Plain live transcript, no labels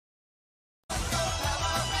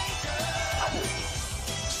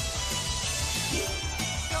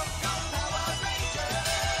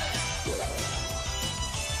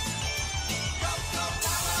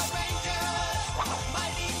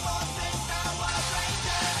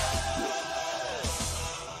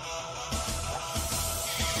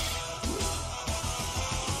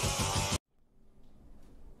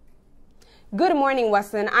Good morning,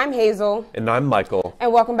 Weston. I'm Hazel. And I'm Michael.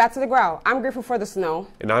 And welcome back to The Growl. I'm grateful for the snow.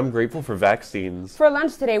 And I'm grateful for vaccines. For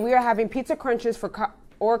lunch today, we are having pizza crunches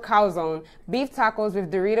or calzone, beef tacos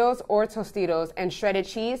with Doritos or Tostitos, and shredded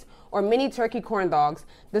cheese, or mini turkey corn dogs.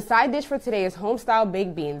 The side dish for today is home-style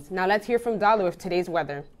baked beans. Now let's hear from Dollar with today's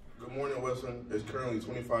weather. Good morning, Weston. It's currently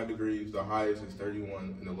 25 degrees. The highest is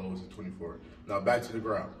 31 and the lowest is 24. Now back to The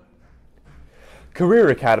Growl. Career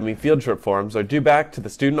Academy field trip forms are due back to the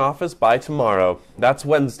student office by tomorrow. That's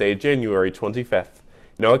Wednesday, January 25th.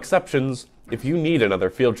 No exceptions. If you need another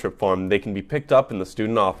field trip form, they can be picked up in the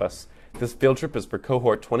student office. This field trip is for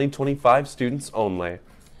cohort 2025 students only.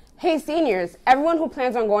 Hey seniors, everyone who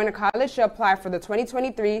plans on going to college should apply for the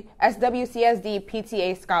 2023 SWCSD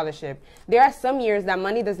PTA scholarship. There are some years that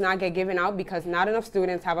money does not get given out because not enough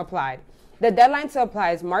students have applied. The deadline to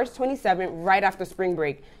apply is March 27th, right after spring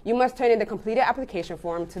break. You must turn in the completed application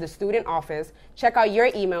form to the student office. Check out your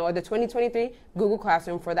email or the 2023 Google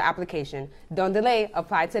Classroom for the application. Don't delay,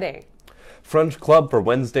 apply today. French Club for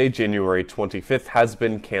Wednesday, January 25th has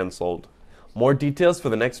been canceled. More details for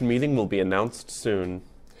the next meeting will be announced soon.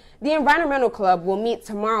 The Environmental Club will meet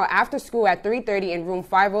tomorrow after school at 3:30 in room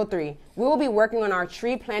 503. We will be working on our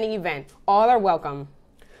tree planting event. All are welcome.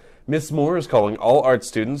 Ms. Moore is calling all art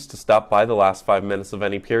students to stop by the last 5 minutes of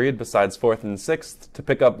any period besides 4th and 6th to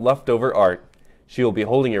pick up leftover art. She will be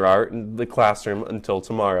holding your art in the classroom until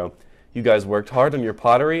tomorrow. You guys worked hard on your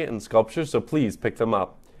pottery and sculpture, so please pick them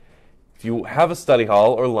up. If you have a study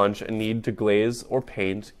hall or lunch and need to glaze or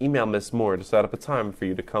paint, email Ms. Moore to set up a time for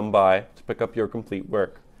you to come by to pick up your complete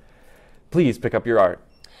work. Please pick up your art.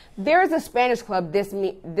 There is a Spanish club this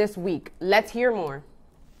week. Let's hear more.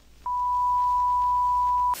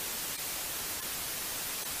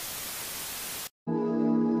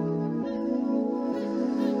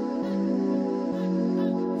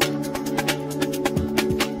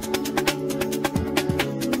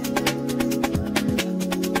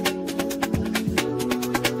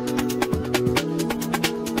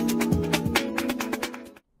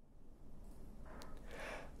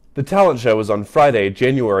 The talent show is on Friday,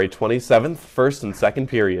 January 27th, first and second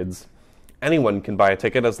periods. Anyone can buy a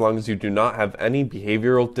ticket as long as you do not have any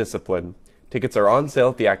behavioral discipline. Tickets are on sale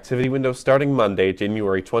at the activity window starting Monday,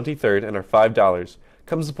 January 23rd, and are $5.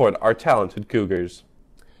 Come support our talented Cougars.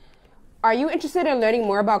 Are you interested in learning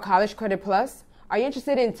more about College Credit Plus? Are you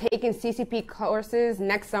interested in taking CCP courses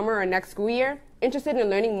next summer or next school year? Interested in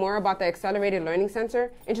learning more about the Accelerated Learning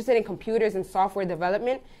Center? Interested in computers and software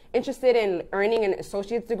development? Interested in earning an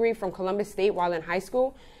associate's degree from Columbus State while in high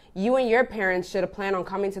school? You and your parents should plan on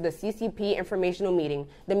coming to the CCP informational meeting.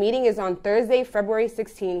 The meeting is on Thursday, February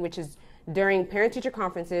 16, which is during parent-teacher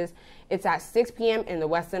conferences. It's at 6 p.m. in the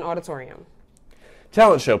Weston Auditorium.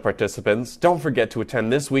 Talent show participants, don't forget to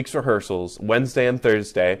attend this week's rehearsals, Wednesday and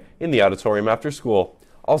Thursday, in the auditorium after school.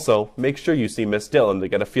 Also, make sure you see Miss Dillon to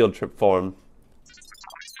get a field trip form.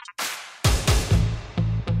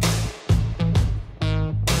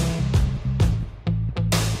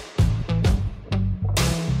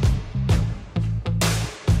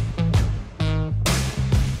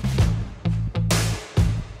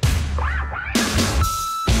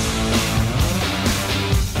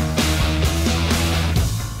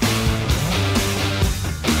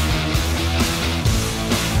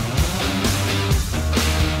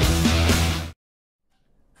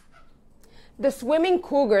 The swimming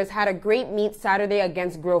Cougars had a great meet Saturday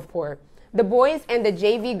against Groveport. The boys and the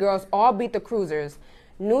JV girls all beat the Cruisers.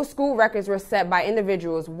 New school records were set by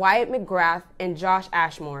individuals Wyatt McGrath and Josh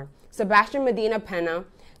Ashmore. Sebastian Medina Pena,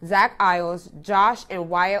 Zach Isles, Josh, and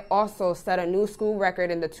Wyatt also set a new school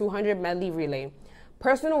record in the 200 medley relay.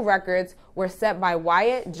 Personal records were set by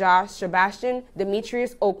Wyatt, Josh, Sebastian,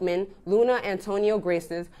 Demetrius Oakman, Luna Antonio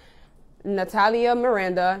Graces, Natalia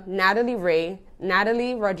Miranda, Natalie Ray,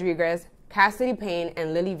 Natalie Rodriguez, Cassidy Payne,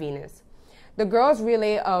 and Lily Venus. The girls'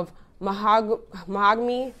 relay of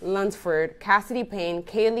Mahogany Lunsford, Cassidy Payne,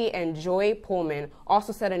 Kaylee, and Joy Pullman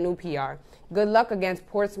also set a new PR. Good luck against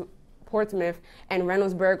Portsmouth and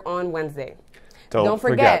Reynoldsburg on Wednesday. Don't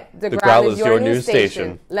forget, The Growl is your news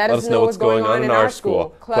station. Let us know what's going on in our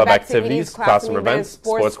school. Club activities, classroom events,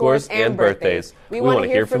 sports scores, and birthdays. We want to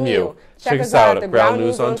hear from you. Check us out at Growl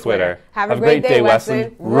News on Twitter. Have a great day,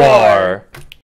 Weston. Roar!